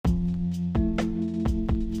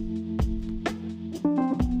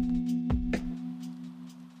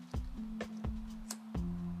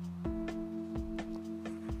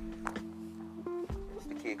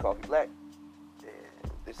Coffee Black,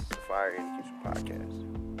 and this is the Fire in the Kitchen podcast.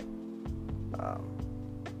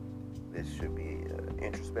 This should be an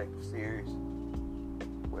introspective series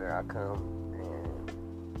where I come and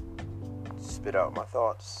spit out my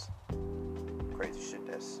thoughts, crazy shit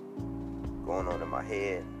that's going on in my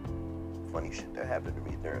head, funny shit that happened to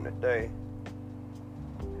me during the day,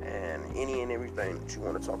 and any and everything that you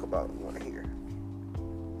want to talk about, you want to hear.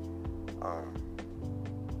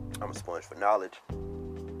 I'm a sponge for knowledge.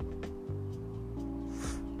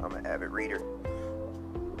 I'm an avid reader.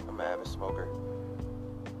 I'm an avid smoker.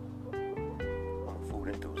 I'm a food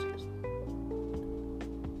enthusiast.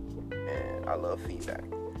 And I love feedback.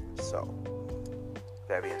 So,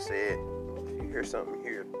 that being said, if you hear something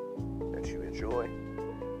here that you enjoy,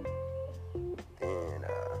 then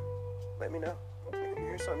let me know. If you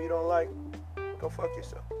hear something you don't like, go fuck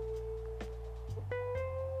yourself.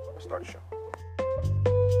 Let's start the show.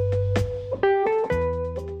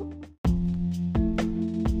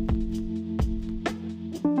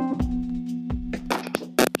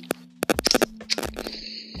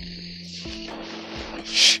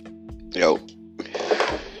 Yo,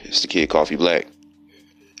 it's the Kid Coffee Black.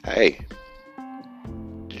 Hey,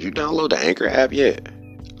 did you download the Anchor app yet?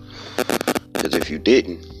 Because if you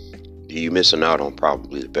didn't, you're missing out on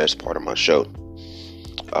probably the best part of my show.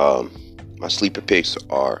 My sleeper picks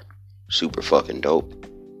are super fucking dope.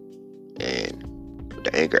 And with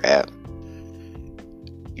the Anchor app,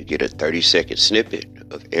 you get a 30-second snippet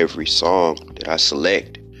of every song that I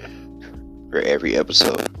select for every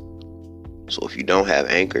episode. So if you don't have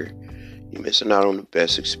Anchor, you're missing out on the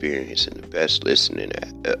best experience and the best listening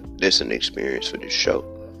experience for this show.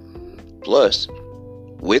 Plus,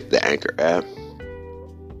 with the Anchor app,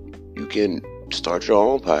 you can start your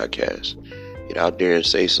own podcast. Get out there and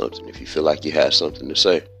say something if you feel like you have something to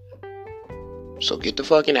say. So get the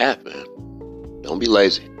fucking app, man. Don't be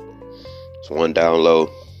lazy. It's one download,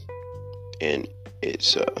 and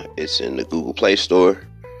it's in the Google Play Store.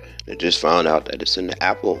 I just found out that it's in the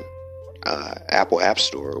Apple App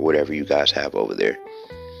Store or whatever you guys have over there.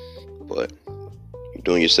 But you're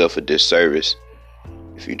doing yourself a disservice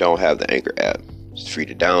if you don't have the Anchor app. It's free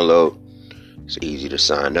to download. It's easy to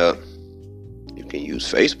sign up. You can use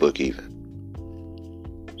Facebook even.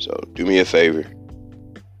 So do me a favor.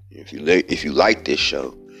 If you like this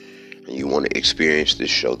show and you want to experience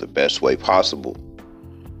this show the best way possible,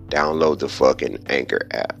 download the fucking Anchor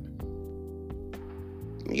app.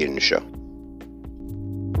 Get in the show.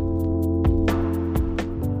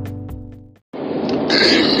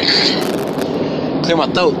 Clear my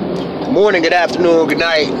throat. Good morning, good afternoon, good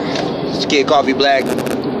night. It's Kid Coffee Black,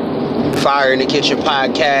 Fire in the Kitchen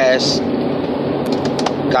podcast.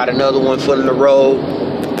 Got another one foot in the road.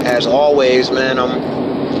 As always, man, I'm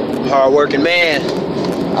a hard-working man.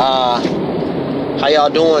 How y'all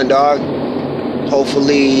doing, dog?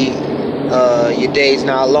 Hopefully, your day's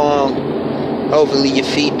not long. Hopefully, your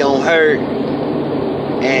feet don't hurt.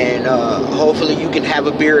 And hopefully, you can have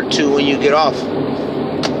a beer or two when you get off.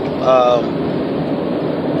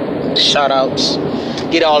 Shout outs.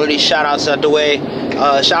 Get all of these shout outs out the way.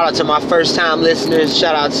 Shout out to my first time listeners.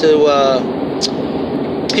 Shout out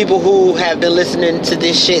to people who have been listening to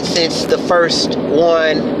this shit since the first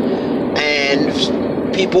one,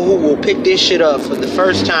 and people who will pick this shit up for the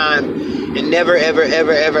first time and never ever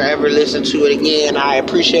ever ever ever listen to it again. I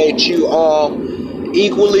appreciate you all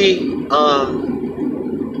equally.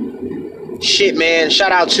 Shit, man.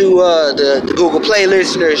 Shout out to the Google Play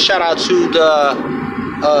listeners. Shout out to the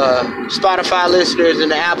Spotify listeners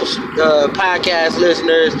and the Apple podcast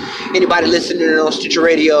listeners. Anybody listening on Stitcher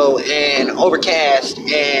Radio and Overcast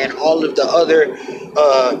and all of the other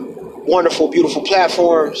wonderful, beautiful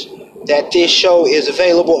platforms that this show is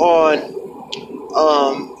available on.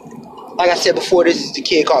 Like I said before, this is the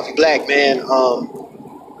Kid Coffee Black, man.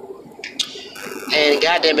 And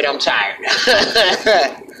goddamn it, I'm tired.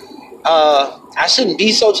 I shouldn't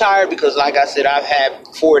be so tired because, like I said, I've had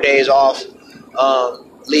 4 days off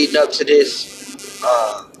leading up to this.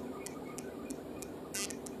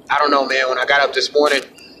 I don't know, man. When I got up this morning,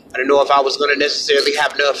 I didn't know if I was going to necessarily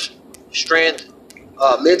have enough strength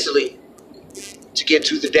mentally to get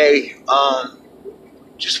through the day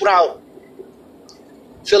just without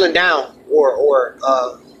feeling down or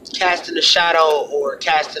casting a shadow or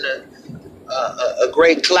casting a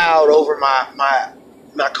great cloud over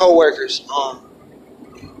my coworkers.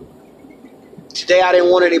 Today I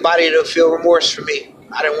didn't want anybody to feel remorse for me.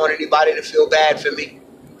 I didn't want anybody to feel bad for me.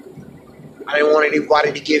 I didn't want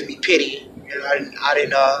anybody to give me pity, and I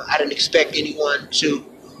didn't expect anyone to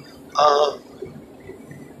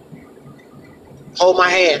hold my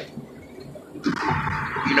hand.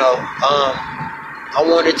 You know, I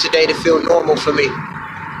wanted today to feel normal for me.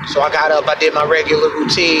 So I got up, I did my regular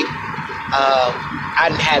routine. I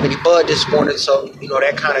didn't have any bud this morning, so,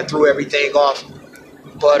 that kind of threw everything off.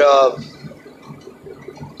 But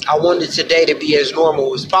I wanted today to be as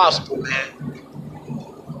normal as possible, man.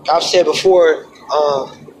 I've said before,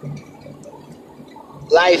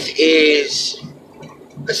 life is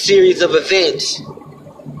a series of events,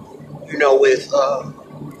 with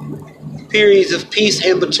periods of peace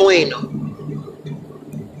in between them.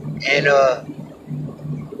 And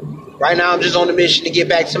right now I'm just on a mission to get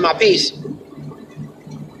back to my peace.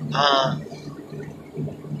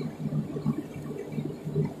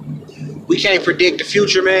 We can't predict the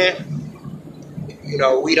future, man.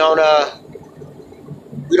 We don't have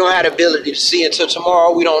the ability to see until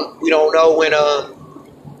tomorrow. We don't know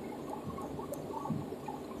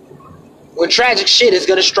when tragic shit is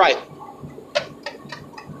gonna strike.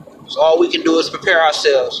 So all we can do is prepare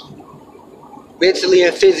ourselves mentally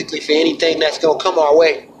and physically for anything that's gonna come our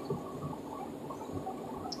way.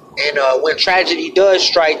 And when tragedy does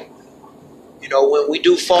strike, when we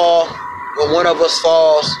do fall, when one of us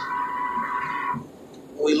falls,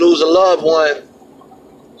 when we lose a loved one,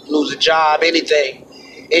 lose a job, anything,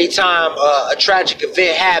 anytime a tragic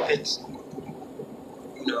event happens,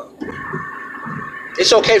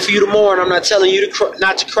 it's okay for you to mourn. I'm not telling you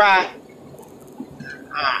not to cry.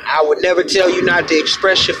 I would never tell you not to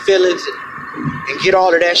express your feelings and get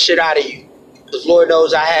all of that shit out of you. Because Lord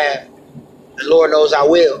knows I have. And Lord knows I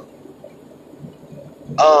will.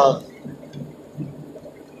 I'm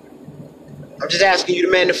just asking you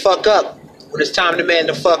to man the fuck up when it's time to man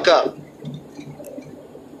the fuck up.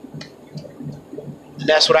 And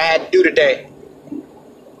that's what I had to do today.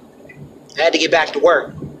 I had to get back to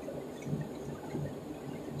work.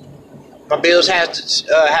 My bills have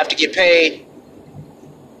to get paid.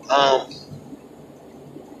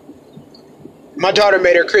 My daughter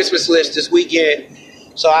made her Christmas list this weekend,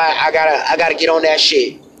 so I gotta get on that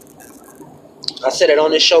shit. I said it on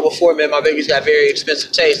this show before, man. My baby's got very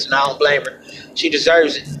expensive taste, and I don't blame her. She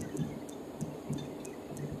deserves it.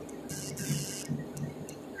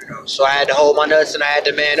 So I had to hold my nuts and I had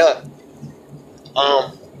to man up.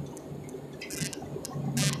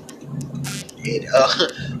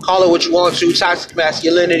 Call it what you want to, toxic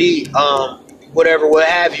masculinity, whatever, what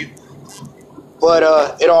have you. But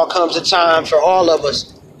it all comes a time for all of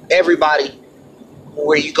us, everybody,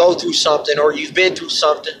 where you go through something or you've been through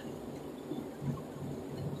something.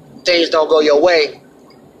 Things don't go your way.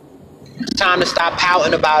 It's time to stop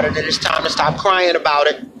pouting about it, and it's time to stop crying about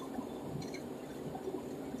it.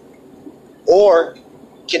 Or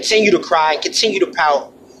continue to cry and continue to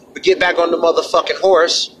pout, but get back on the motherfucking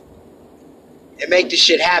horse and make this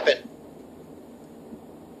shit happen.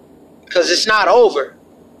 Because it's not over.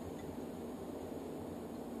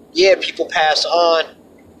 Yeah, people pass on.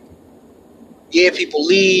 Yeah, people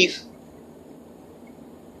leave.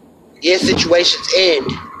 Yeah, situations end.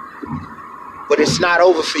 But it's not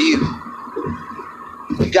over for you.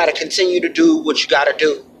 You got to continue to do what you got to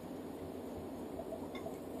do.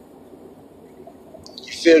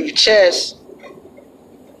 You feel your chest.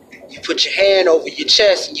 You put your hand over your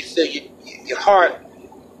chest and you feel your heart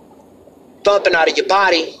thumping out of your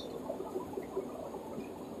body.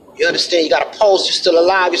 You understand you got a pulse, you're still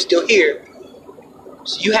alive, you're still here.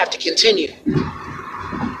 So you have to continue.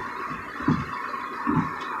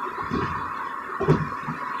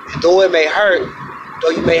 And though it may hurt, though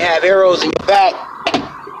you may have arrows in your back,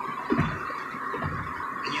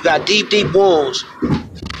 and you got deep, deep wounds,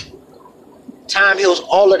 time heals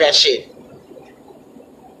all of that shit.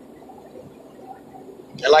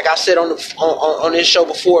 And like I said on this show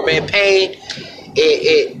before, man, pain,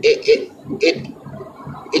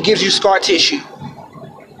 it gives you scar tissue.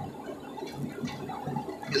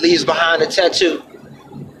 It leaves behind a tattoo.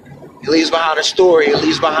 It leaves behind a story. It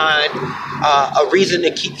leaves behind a reason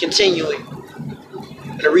to keep continuing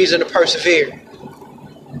and a reason to persevere.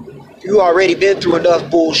 You already been through enough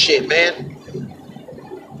bullshit, man.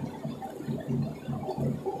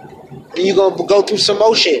 And you gonna go through some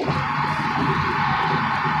more shit.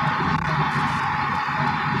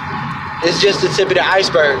 It's just the tip of the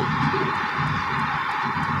iceberg.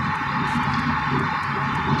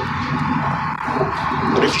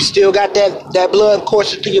 But if you still got that blood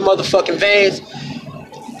coursing through your motherfucking veins,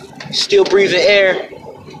 still breathing air,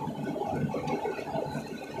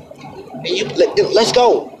 and let's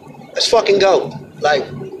go. Let's fucking go. Like,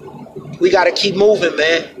 we gotta keep moving,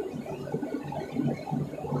 man.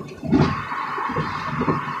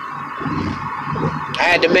 I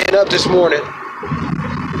had to man up this morning.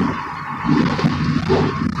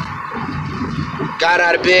 Got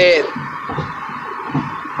out of bed.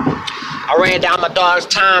 I I ran down my dog's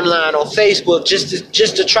timeline on Facebook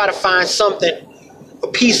just to try to find something, a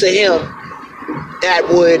piece of him that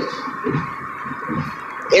would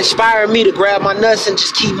inspire me to grab my nuts and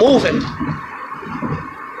just keep moving.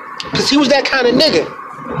 Because he was that kind of nigga.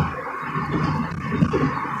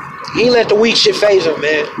 He ain't let the weak shit phase him,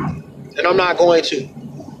 man. And I'm not going to.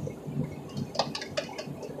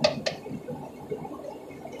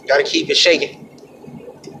 Gotta keep it shaking.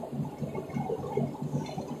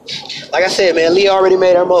 Like I said, man, Lee already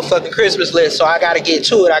made our motherfucking Christmas list, so I gotta get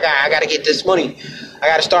to it. I gotta get this money. I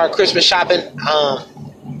gotta start Christmas shopping. I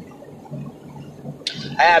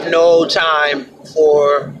have no time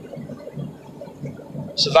for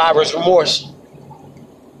survivor's remorse.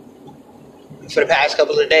 For the past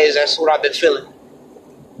couple of days, that's what I've been feeling.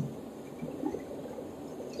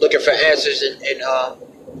 Looking for answers, and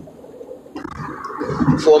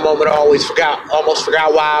for a moment I almost forgot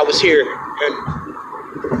why I was here. And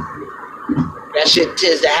that shit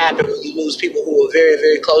tends to happen when you lose people who are very,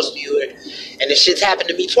 very close to you. And this shit's happened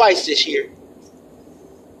to me twice this year.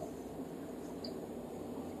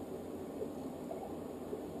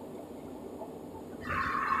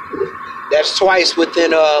 That's twice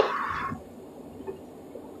within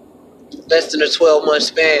less than a 12-month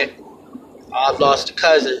span. I've lost a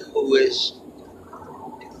cousin who is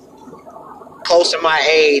close to my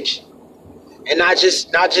age. And not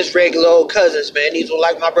just regular old cousins, man. These were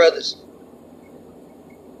like my brothers.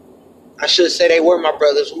 I should say they were my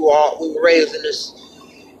brothers. We were raised in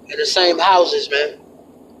the same houses, man.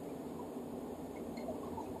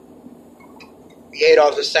 We ate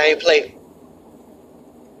off the same plate.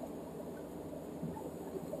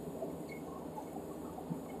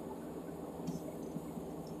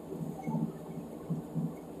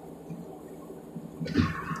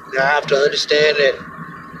 Now I have to understand that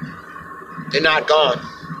they're not gone.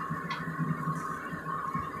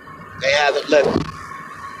 They haven't left.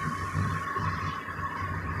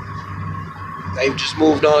 They've just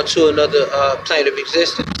moved on to another plane of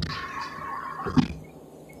existence.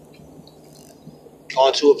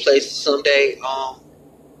 On to a place that someday I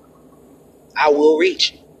will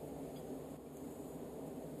reach.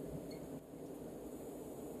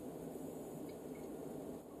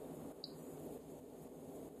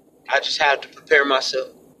 I just have to prepare myself.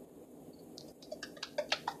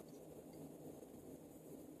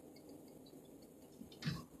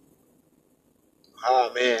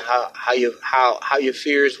 Oh man, how your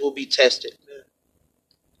fears will be tested, man.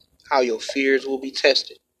 How your fears will be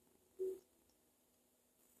tested.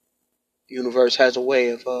 The universe has a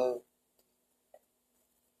way of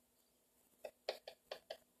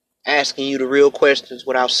asking you the real questions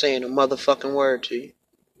without saying a motherfucking word to you.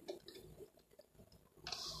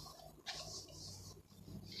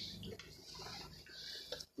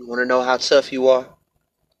 You want to know how tough you are?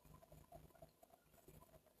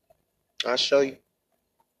 I'll show you.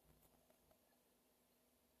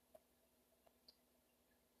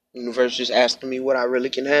 The universe just asking me what I really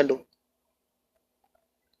can handle.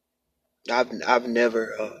 I've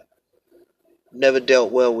never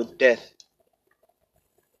dealt well with death.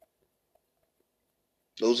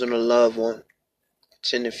 Losing a loved one,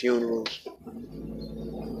 attending funerals.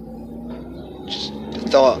 Just the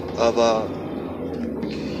thought of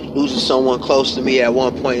losing someone close to me at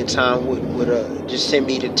one point in time would just send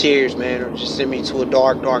me to tears, man, or just send me to a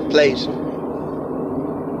dark, dark place.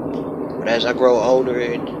 But as I grow older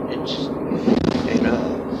and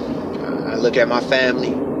I look at my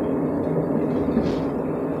family,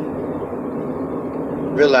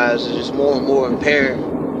 realize that it's more and more apparent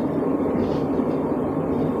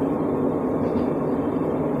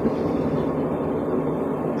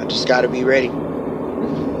I just gotta be ready.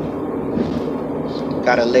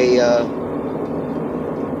 Gotta lay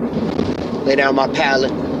down my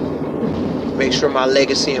pallet, make sure my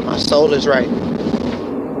legacy and my soul is right.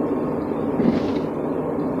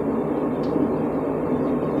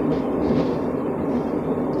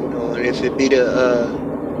 If it be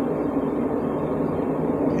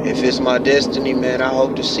if it's my destiny, man, I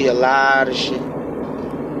hope to see a lot of shit.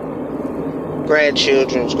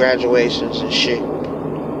 Grandchildren's graduations and shit.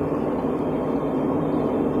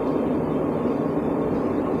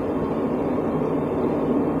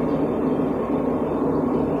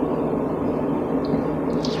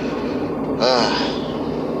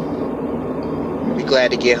 Be glad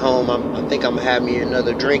to get home. I think I'm gonna have me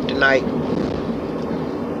another drink tonight.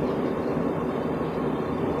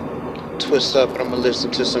 Twist up and I'm gonna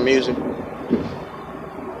listen to some music.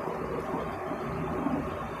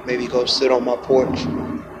 Maybe go sit on my porch.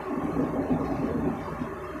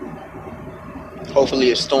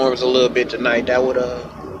 Hopefully it storms a little bit tonight. That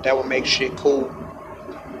would make shit cool.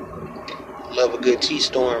 Love a good tea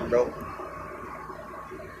storm, bro.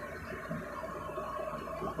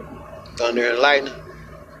 Thunder and lightning.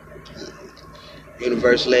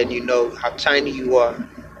 Universe letting you know how tiny you are.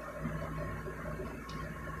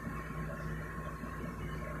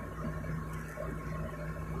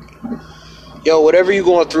 Yo, whatever you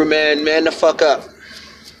going through, man the fuck up.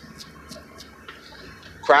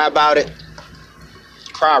 Cry about it.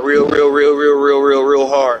 Cry real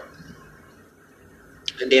hard.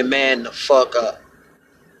 And then man the fuck up.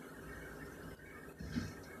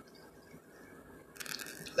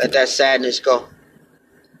 Let that sadness go.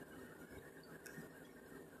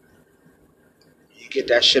 You get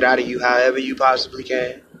that shit out of you however you possibly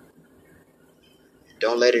can.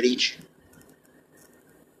 Don't let it eat you.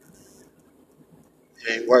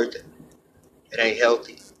 It ain't worth it. It ain't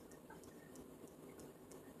healthy.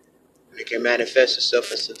 It can manifest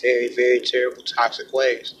itself in some very terrible, toxic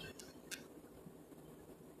ways.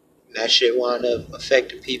 And that shit wound up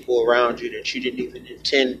affecting people around you that you didn't even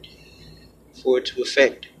intend for it to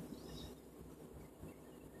affect.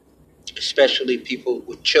 Especially people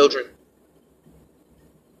with children.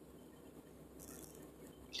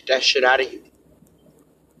 Get that shit out of you.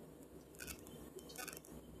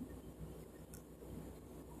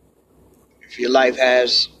 If your life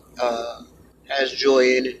has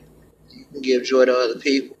joy in it, you can give joy to other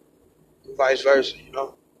people. And vice versa, you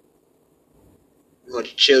know. You want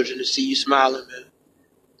your children to see you smiling,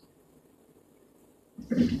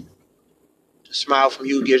 man. The smile from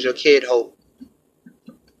you gives your kid hope.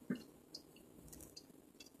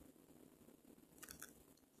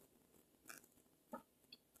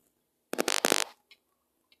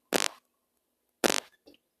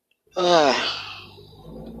 I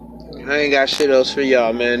ain't got shit else for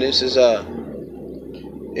y'all, man. This is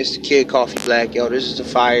it's the Kid Coffee Black, yo. This is the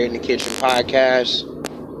Fire in the Kitchen podcast.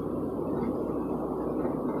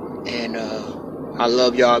 And I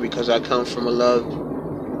love y'all because I come from a love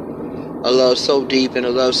so deep and a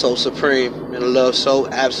love so supreme and a love so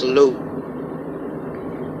absolute.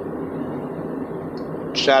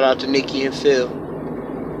 Shout out to Nikki and Phil.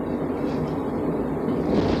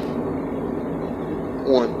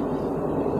 One.